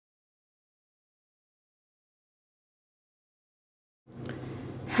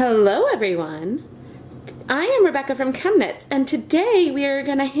Hello everyone, I am Rebecca from ChemKnits, and today we are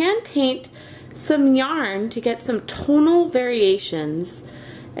going to hand paint some yarn to get some tonal variations,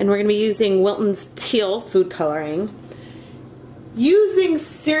 and we're going to be using Wilton's teal food coloring using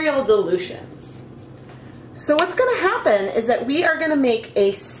cereal dilutions. So what's going to happen is that we are going to make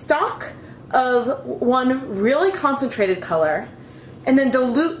a stock of one really concentrated color and then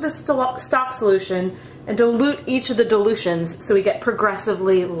dilute the stock solution and dilute each of the dilutions so we get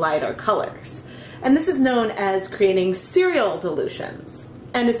progressively lighter colors. And this is known as creating cereal dilutions,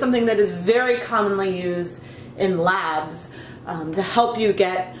 and it's something that is very commonly used in labs to help you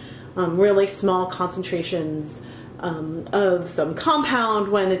get really small concentrations of some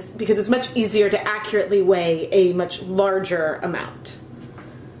compound because it's much easier to accurately weigh a much larger amount.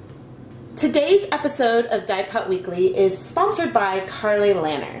 Today's episode of Dyepot Weekly is sponsored by Carly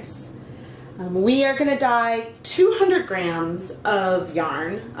Lanners. We are going to dye 200 grams of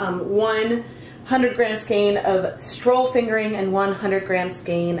yarn, 100 gram skein of stroll fingering and 100 gram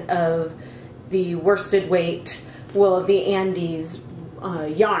skein of the worsted weight Wool of the Andes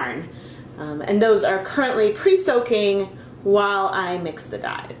yarn. And those are currently pre-soaking while I mix the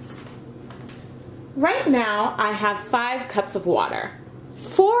dyes. Right now I have 5 cups of water.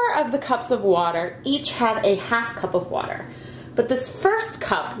 4 of the cups of water each have a half cup of water. But this first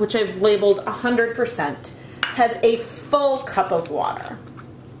cup, which I've labeled 100%, has a full cup of water.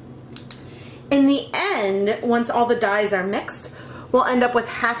 In the end, once all the dyes are mixed, we'll end up with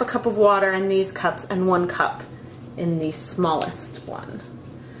half a cup of water in these cups and 1 cup in the smallest one.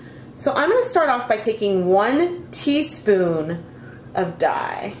 So I'm going to start off by taking 1 teaspoon of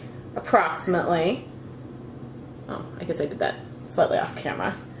dye, approximately. Oh, I guess I did that slightly off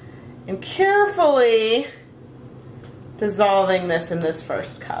camera. And carefully dissolving this in this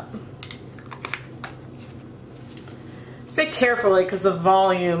first cup. I say carefully because the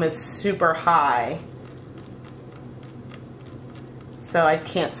volume is super high, so I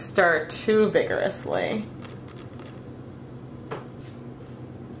can't stir too vigorously.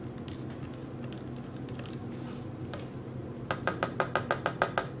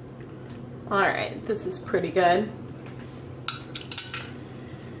 Alright, this is pretty good.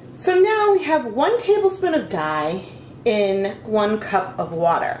 So now we have 1 tablespoon of dye in 1 cup of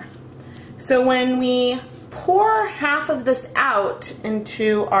water. So when we pour half of this out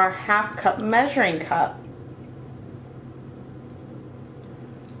into our half cup measuring cup,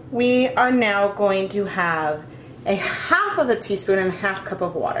 we are now going to have a half of a teaspoon and a half cup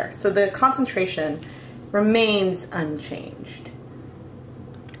of water. So the concentration remains unchanged.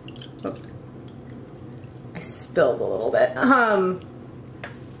 Oh, I spilled a little bit.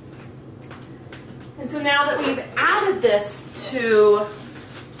 And so now that we've added this to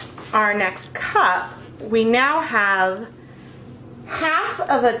our next cup, we now have half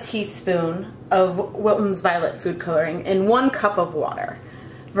of a teaspoon of Wilton's Violet food coloring in 1 cup of water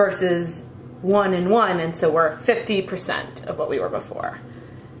versus 1 and 1, and so we're 50% of what we were before.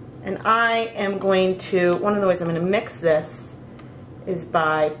 And I am going to, one of the ways I'm going to mix this is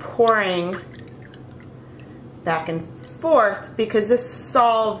by pouring back and forth, because this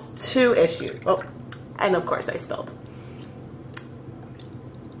solves 2 issues. Oh, and of course I spilled.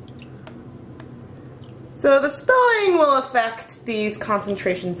 So the spilling will affect these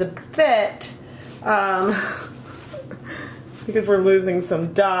concentrations a bit because we're losing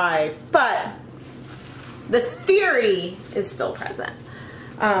some dye, but the theory is still present.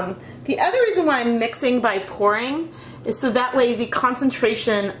 The other reason why I'm mixing by pouring is so that way the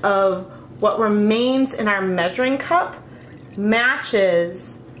concentration of what remains in our measuring cup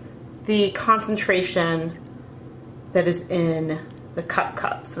matches the concentration that is in the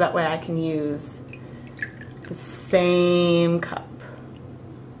cup, so that way I can use the same cup.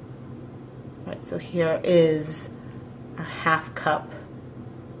 All right, so here is our half cup,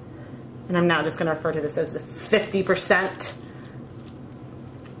 and I'm now just going to refer to this as the 50%,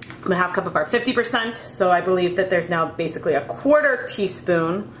 the half cup of our 50%, so I believe that there's now basically a 1/4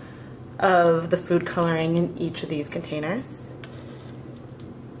 teaspoon of the food coloring in each of these containers.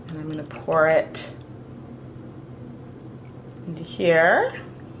 And I'm going to pour it into here.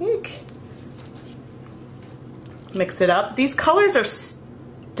 Eek. Mix it up. These colors are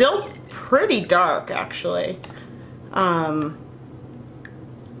still pretty dark, actually. But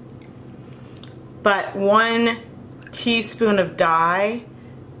 1 teaspoon of dye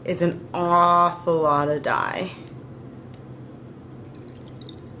is an awful lot of dye.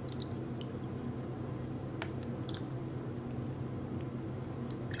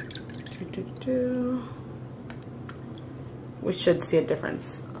 We should see a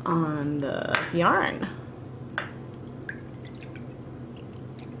difference on the yarn.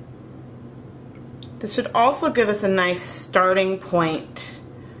 This should also give us a nice starting point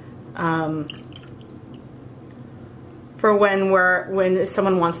for when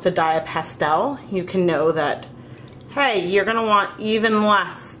someone wants to dye a pastel. You can know that, hey, you're going to want even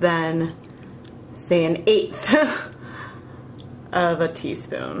less than, say, 1/8 of a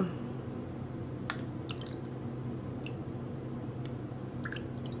teaspoon.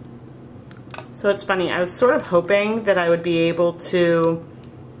 So it's funny, I was sort of hoping that I would be able to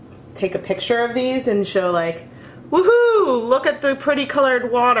take a picture of these and show like, woohoo, look at the pretty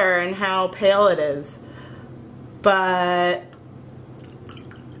colored water and how pale it is. But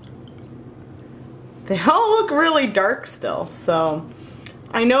they all look really dark still. So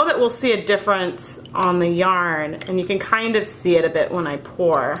I know that we'll see a difference on the yarn, and you can kind of see it a bit when I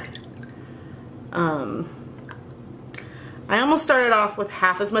pour. I almost started off with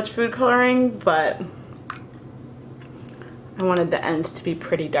half as much food coloring, but I wanted the end to be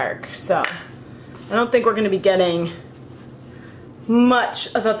pretty dark. So I don't think we're going to be getting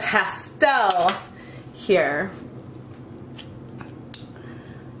much of a pastel here.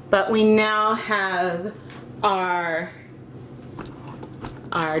 But we now have our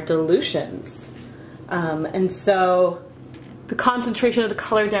dilutions. And so the concentration of the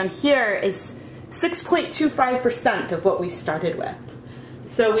color down here is 6.25% of what we started with.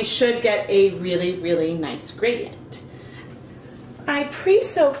 So we should get a really, really nice gradient. I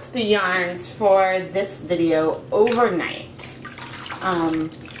pre-soaked the yarns for this video overnight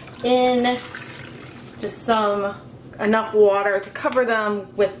in just enough water to cover them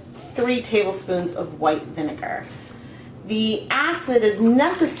with 3 tablespoons of white vinegar. The acid is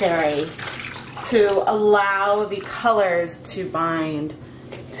necessary to allow the colors to bind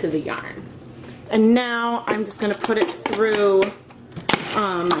to the yarn. And now I'm just going to put it through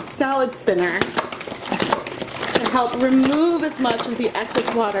my salad spinner to help remove as much of the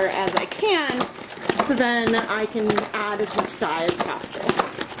excess water as I can, so then I can add as much dye as possible.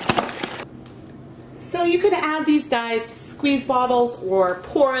 So you could add these dyes to squeeze bottles or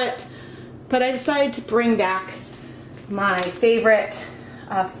pour it, but I decided to bring back my favorite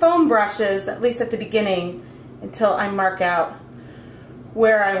foam brushes, at least at the beginning, until I mark out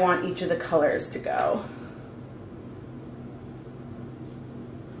where I want each of the colors to go.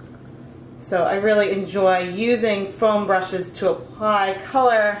 So I really enjoy using foam brushes to apply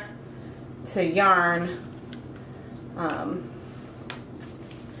color to yarn,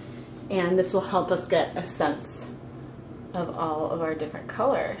 and this will help us get a sense of all of our different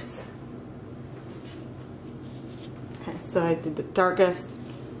colors. Okay, so I did the darkest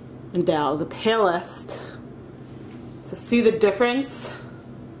and now the palest. So see the difference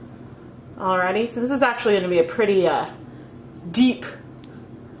already? So this is actually going to be a pretty deep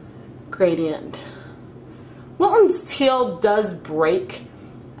gradient. Wilton's teal does break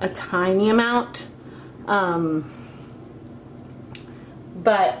a tiny amount,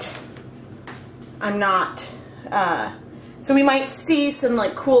 but I'm not, so we might see some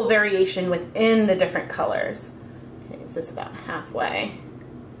like cool variation within the different colors. Okay, is this about halfway?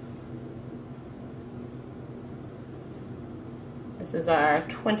 This is our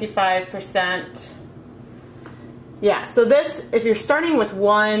 25%. Yeah, so this, if you're starting with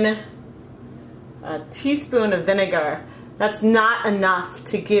 1 teaspoon of vinegar, that's not enough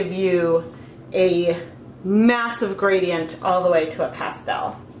to give you a massive gradient all the way to a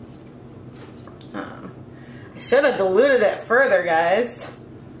pastel. I should have diluted it further, guys.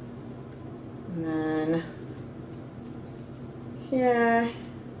 And then here.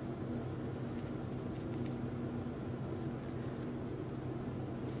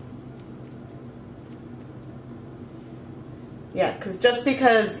 Yeah, just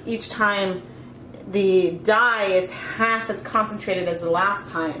because each time the dye is half as concentrated as the last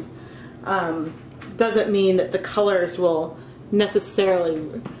time doesn't mean that the colors will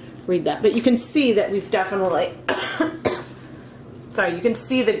necessarily read that. But you can see that we've definitely, sorry, you can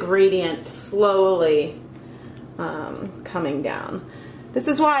see the gradient slowly coming down. This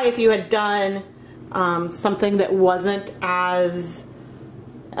is why if you had done something that wasn't as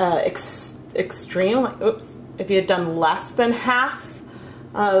extreme, like, oops, if you had done less than half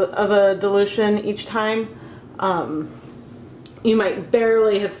of a dilution each time, you might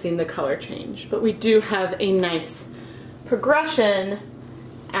barely have seen the color change. But we do have a nice progression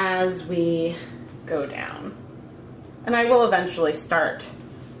as we go down. And I will eventually start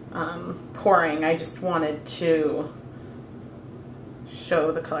pouring. I just wanted to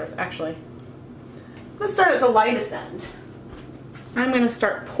show the colors. Actually, let's start at the lightest end. I'm going to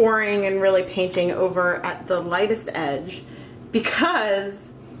start pouring and really painting over at the lightest edge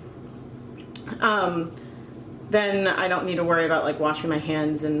because then I don't need to worry about like washing my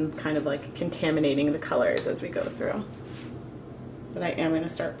hands and kind of like contaminating the colors as we go through. But I am going to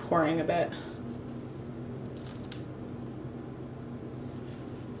start pouring a bit.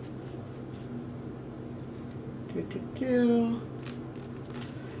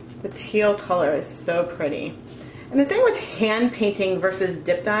 The teal color is so pretty. And the thing with hand painting versus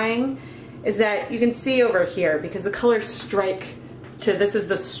dip dyeing is that you can see over here, because the colors strike to, this is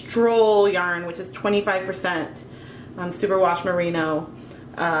the Stroll yarn, which is 25% superwash merino.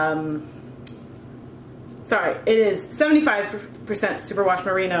 Sorry, it is 75% superwash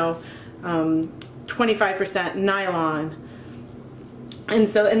merino, 25% nylon. And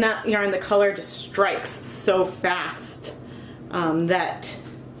so in that yarn, the color just strikes so fast that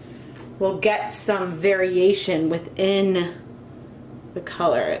we'll get some variation within the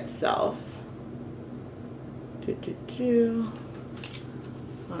color itself.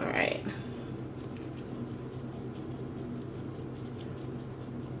 All right.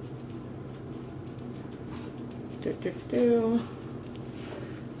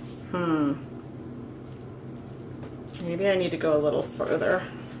 Maybe I need to go a little further.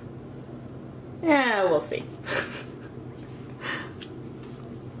 Yeah, we'll see.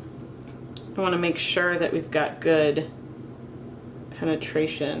 I want to make sure that we've got good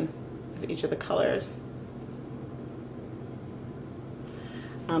penetration of each of the colors.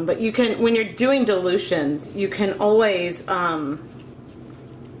 But you can, when you're doing dilutions, you can always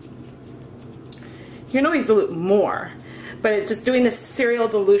dilute more. But just doing the serial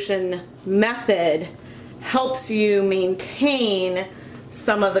dilution method helps you maintain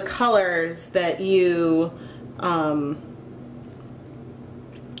some of the colors that you,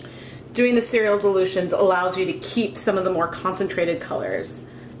 doing the serial dilutions allows you to keep some of the more concentrated colors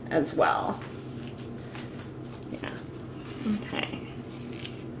as well. Yeah, okay.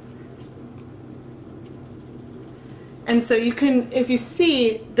 And so you can, if you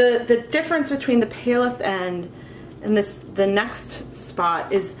see, the difference between the palest end and the next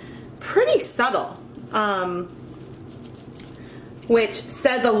spot is pretty subtle. Which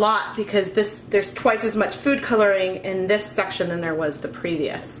says a lot, because there's twice as much food coloring in this section than there was the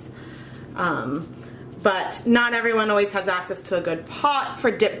previous. But not everyone always has access to a good pot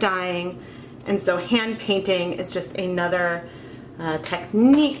for dip dyeing, and so hand painting is just another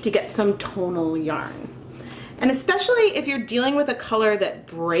technique to get some tonal yarn. And especially if you're dealing with a color that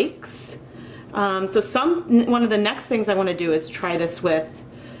breaks. One of the next things I want to do is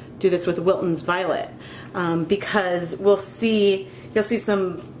do this with Wilton's Violet, because you'll see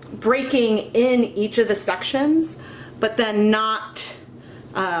some breaking in each of the sections, but then not,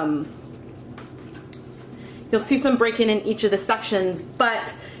 you'll see some breaking in each of the sections,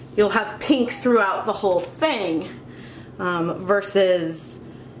 but you'll have pink throughout the whole thing, versus,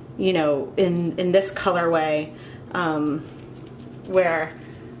 you know, in this colorway, where,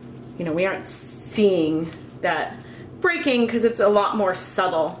 you know, we aren't seeing that breaking because it's a lot more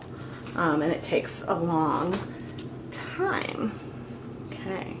subtle, and it takes a long time.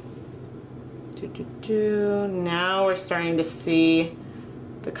 Okay. Now we're starting to see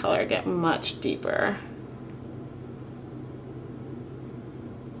the color get much deeper.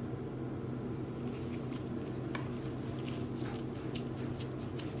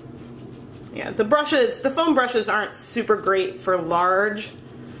 Yeah, the foam brushes aren't super great for larger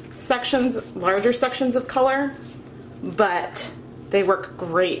sections of color, but they work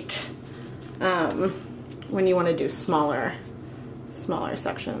great when you want to do smaller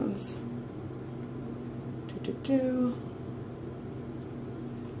sections.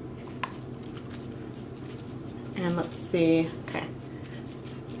 And let's see, okay.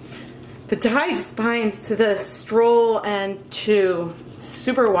 The dye just binds to the Stroll and to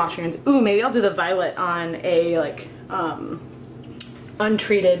superwash yarns. Ooh, maybe I'll do the violet on a like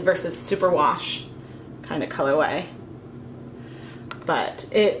untreated versus superwash kind of colorway. But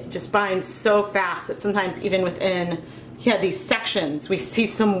it just binds so fast that sometimes even within, these sections, we see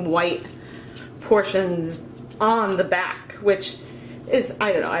some white portions on the back, which is,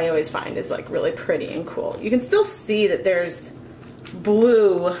 I don't know, I always find is like really pretty and cool. You can still see that there's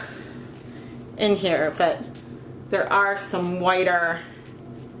blue in here, but there are some whiter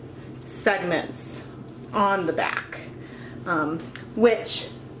segments on the back, which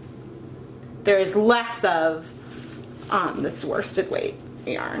there is less of on this worsted weight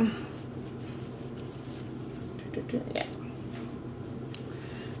yarn. Yeah.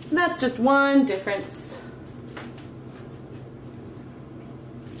 And that's just one difference.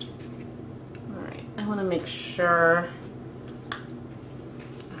 Alright, I want to make sure,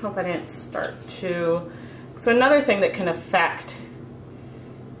 I hope I didn't start to, so another thing that can affect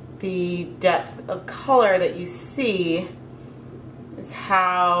the depth of color that you see is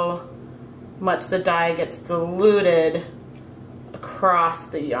how much the dye gets diluted across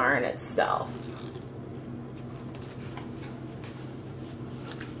the yarn itself.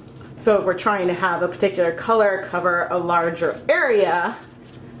 So if we're trying to have a particular color cover a larger area,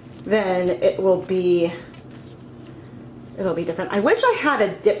 then it'll be different. I wish I had a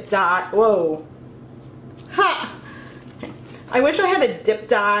dip dye. Whoa. Ha! Okay. I wish I had a dip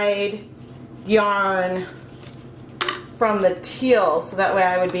dyed yarn from the teal, so that way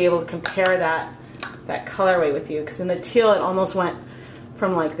I would be able to compare that colorway with you, because in the teal it almost went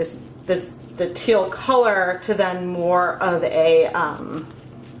from like the teal color to then more of a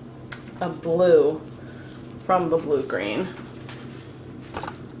blue from the blue green.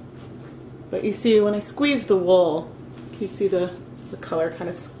 But you see when I squeeze the wool, you see the color kind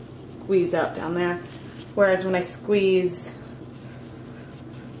of squeeze out down there. Whereas when I squeeze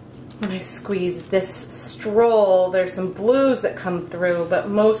this stroll, there's some blues that come through, but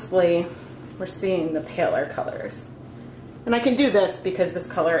mostly we're seeing the paler colors. And I can do this because this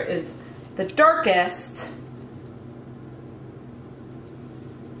color is the darkest.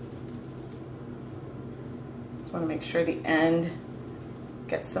 Just want to make sure the end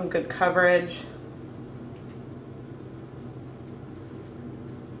gets some good coverage.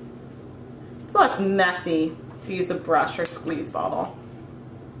 It's less messy to use a brush or squeeze bottle.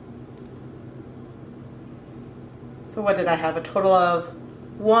 So what did I have? A total of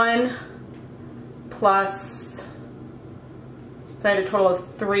 1 plus, so I had a total of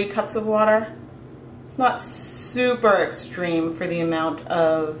 3 cups of water. It's not super extreme for the amount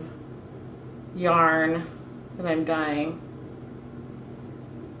of yarn that I'm dyeing.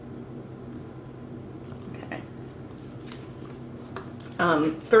 Okay.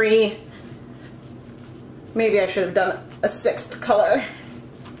 3, maybe I should have done a 6th color.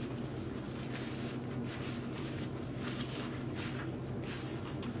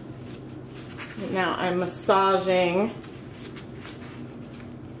 Now I'm massaging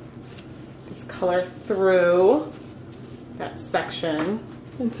this color through that section.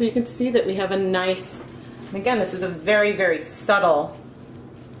 And so you can see that we have a nice, and again, this is a very, very subtle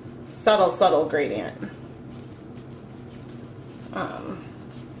gradient.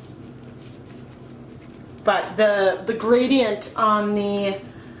 But the gradient on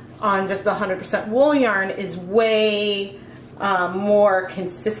just the 100% wool yarn is way more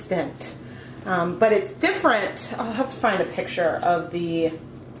consistent. But it's different. I'll have to find a picture of the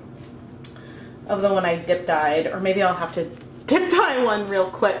one I dip dyed, or maybe I'll have to dip dye one real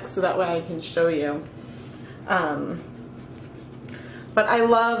quick so that way I can show you. But I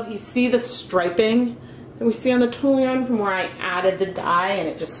love, you see the striping that we see on the tonal yarn from where I added the dye and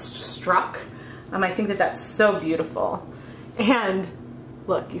it just struck. I think that that's so beautiful. And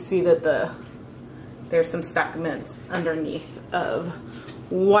look, you see that there's some segments underneath of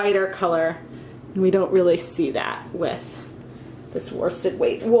whiter color. And we don't really see that with this worsted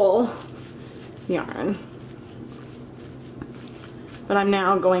weight wool yarn. But I'm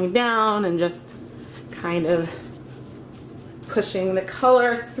now going down and just kind of pushing the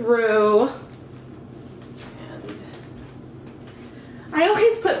color through. And I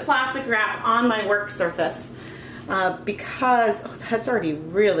always put plastic wrap on my work surface because, oh, that's already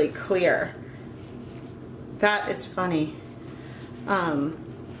really clear. That is funny.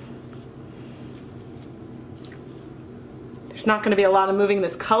 There's not going to be a lot of moving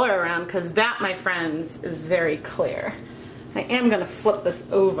this color around because that, my friends, is very clear. I am going to flip this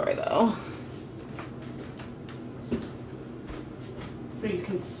over though, so you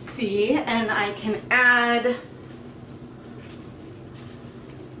can see, and I can add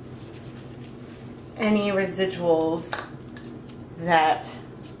any residuals that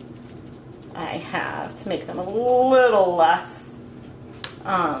I have to make them a little less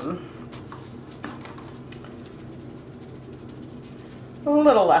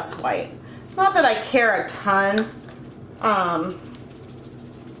white. Not that I care a ton,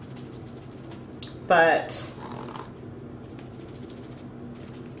 but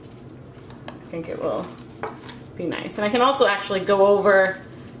I think it will be nice. And I can also actually go over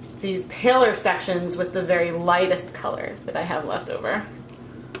these paler sections with the very lightest color that I have left over.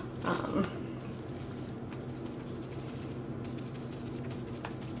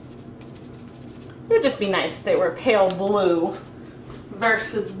 It would just be nice if they were pale blue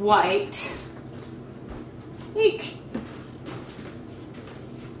versus white. Eek.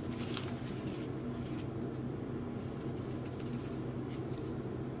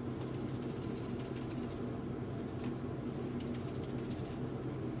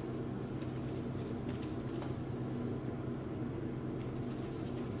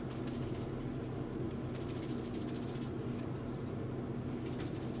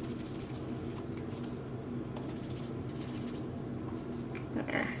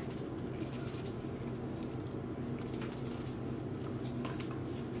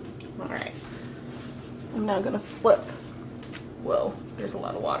 All right, I'm now gonna flip. Whoa, there's a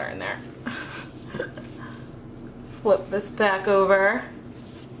lot of water in there. Flip this back over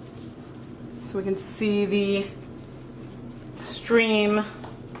so we can see the stream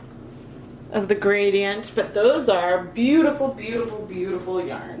of the gradient, but those are beautiful, beautiful, beautiful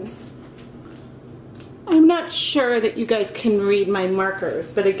yarns. I'm not sure that you guys can read my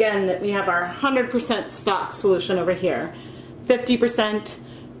markers, but again, that we have our 100% stock solution over here. 50%,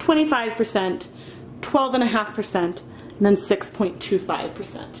 25%, 12.5%, and then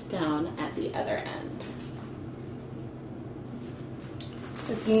 6.25% down at the other end.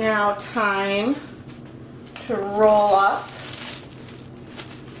 It's now time to roll up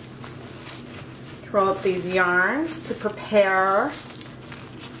these yarns to prepare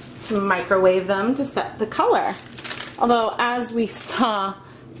to microwave them to set the color. Although, as we saw,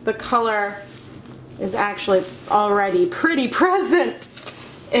 the color is actually already pretty present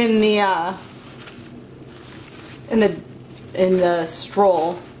in the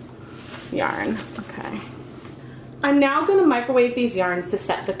stroll yarn. Okay. I'm now going to microwave these yarns to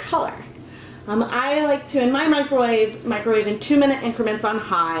set the color. I like to, in my microwave in 2-minute increments on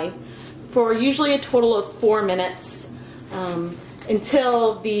high for usually a total of 4 minutes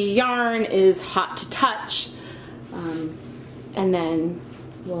until the yarn is hot to touch, and then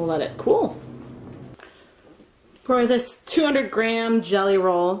we'll let it cool. For this 200-gram jelly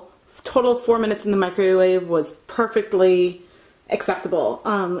roll, total 4 minutes in the microwave was perfectly acceptable.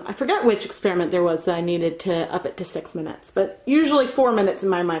 I forget which experiment there was that I needed to up it to 6 minutes, but usually 4 minutes in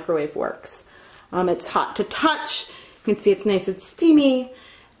my microwave works. It's hot to touch. You can see it's nice and steamy.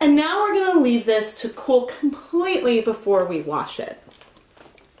 And now we're going to leave this to cool completely before we wash it.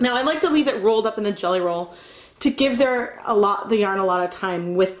 Now I like to leave it rolled up in the jelly roll to give the yarn a lot of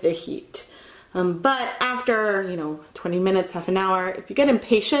time with the heat. But after, 20 minutes, half an hour, if you get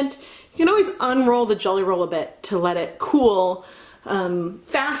impatient, you can always unroll the jelly roll a bit to let it cool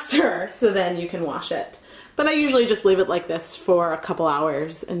faster, so then you can wash it. But I usually just leave it like this for a couple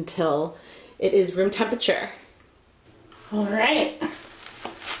hours until it is room temperature. All right,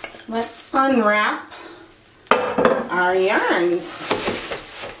 let's unwrap our yarns.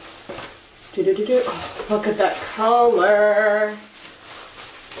 Oh, look at that color.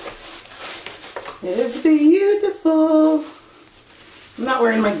 It is beautiful. I'm not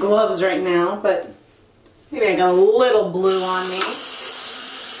wearing my gloves right now, but maybe I got a little blue on me.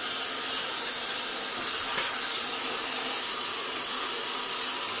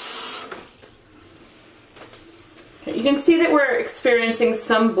 Okay, you can see that we're experiencing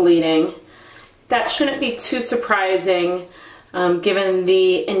some bleeding. That shouldn't be too surprising given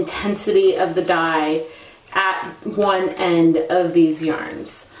the intensity of the dye at one end of these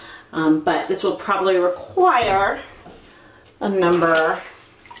yarns. But this will probably require a number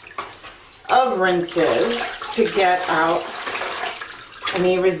of rinses to get out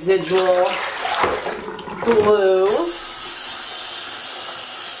any residual glue.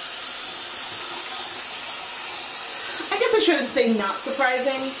 I guess I shouldn't say not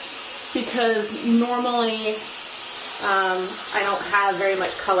surprising, because normally I don't have very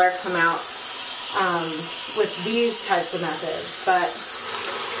much color come out with these types of methods, but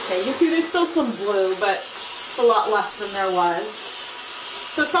okay, you can see there's still some blue, but a lot less than there was.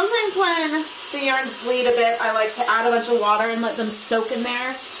 So sometimes when the yarns bleed a bit, I like to add a bunch of water and let them soak in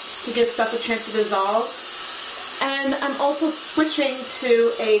there to give stuff a chance to dissolve. And I'm also switching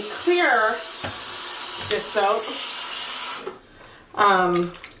to a clear dish soap,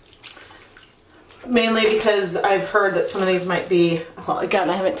 mainly because I've heard that some of these might be, well, again,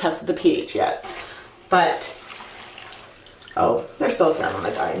 I haven't tested the pH yet, but oh, there's still a fair amount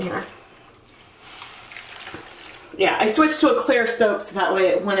of dye in here. Yeah, I switched to a clear soap so that way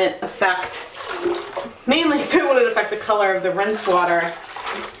it wouldn't affect, mainly so it wouldn't affect the color of the rinsed water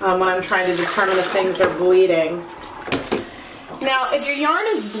when I'm trying to determine if things are bleeding. Now, if your yarn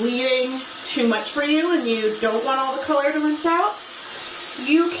is bleeding too much for you and you don't want all the color to rinse out,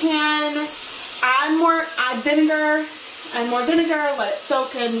 you can add more vinegar, let it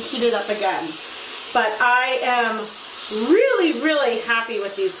soak and heat it up again. But I am really, really happy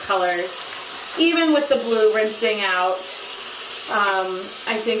with these colors. Even with the blue rinsing out,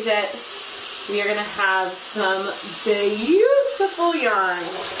 I think that we are going to have some beautiful yarn.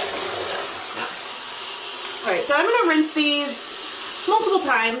 Alright, so I'm going to rinse these multiple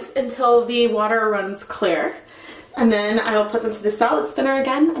times until the water runs clear. And then I will put them through the salad spinner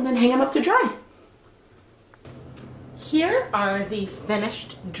again and then hang them up to dry. Here are the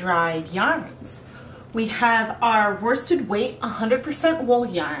finished dried yarns. We have our worsted weight 100% wool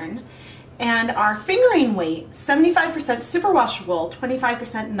yarn, and our fingering weight, 75% superwash wool,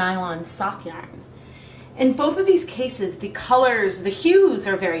 25% nylon sock yarn. In both of these cases, the colors, the hues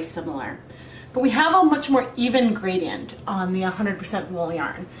are very similar, but we have a much more even gradient on the 100% wool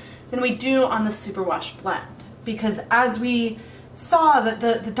yarn than we do on the superwash blend, because as we saw that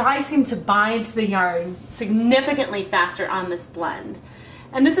the dye seemed to bind to the yarn significantly faster on this blend.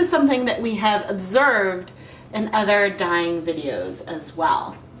 And this is something that we have observed in other dyeing videos as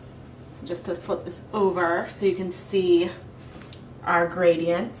well. So just to flip this over so you can see our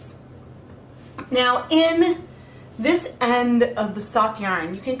gradients. Now in this end of the sock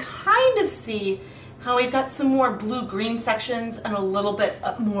yarn, you can kind of see how we've got some more blue-green sections and a little bit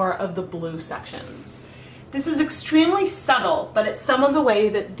more of the blue sections. This is extremely subtle, but it's some of the way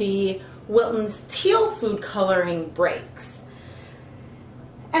that the Wilton's teal food coloring breaks.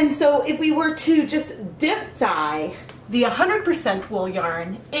 And so if we were to just dip dye the 100% wool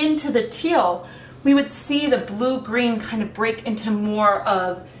yarn into the teal, we would see the blue-green kind of break into more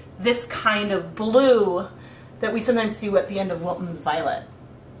of this kind of blue that we sometimes see at the end of Wilton's violet.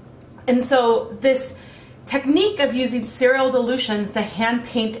 And so this technique of using cereal dilutions to hand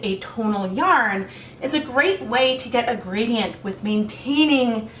paint a tonal yarn is a great way to get a gradient with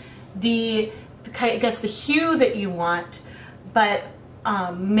maintaining the hue that you want, but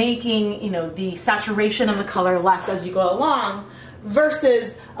making the saturation of the color less as you go along,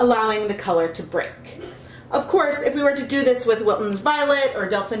 versus allowing the color to break. Of course, if we were to do this with Wilton's violet or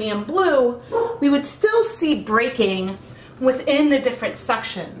delphinium blue, we would still see breaking within the different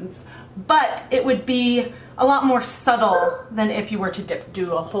sections, but it would be a lot more subtle than if you were to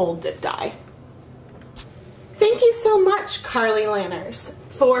do a whole dip dye. Thank you so much, Carly Lanners,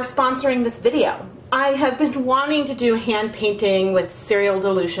 for sponsoring this video. I have been wanting to do hand painting with cereal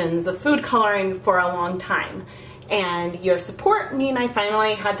dilutions of food coloring for a long time, and your support mean I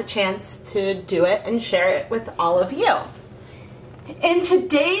finally had the chance to do it and share it with all of you. In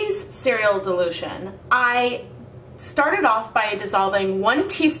today's cereal dilution, I started off by dissolving 1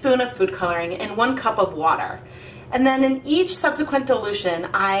 teaspoon of food coloring in 1 cup of water. And then in each subsequent dilution,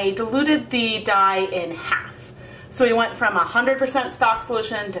 I diluted the dye in half. So we went from 100% stock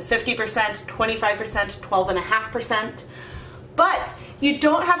solution to 50%, 25%, 12.5%. But you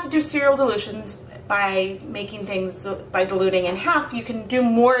don't have to do cereal dilutions by making things, by diluting in half. You can do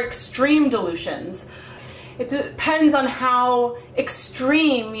more extreme dilutions. It depends on how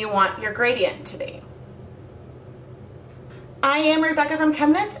extreme you want your gradient to be. I am Rebecca from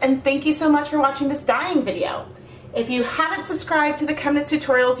ChemKnits, and thank you so much for watching this dyeing video. If you haven't subscribed to the ChemKnits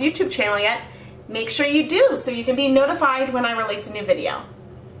Tutorials YouTube channel yet, make sure you do so you can be notified when I release a new video.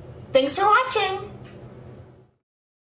 Thanks for watching!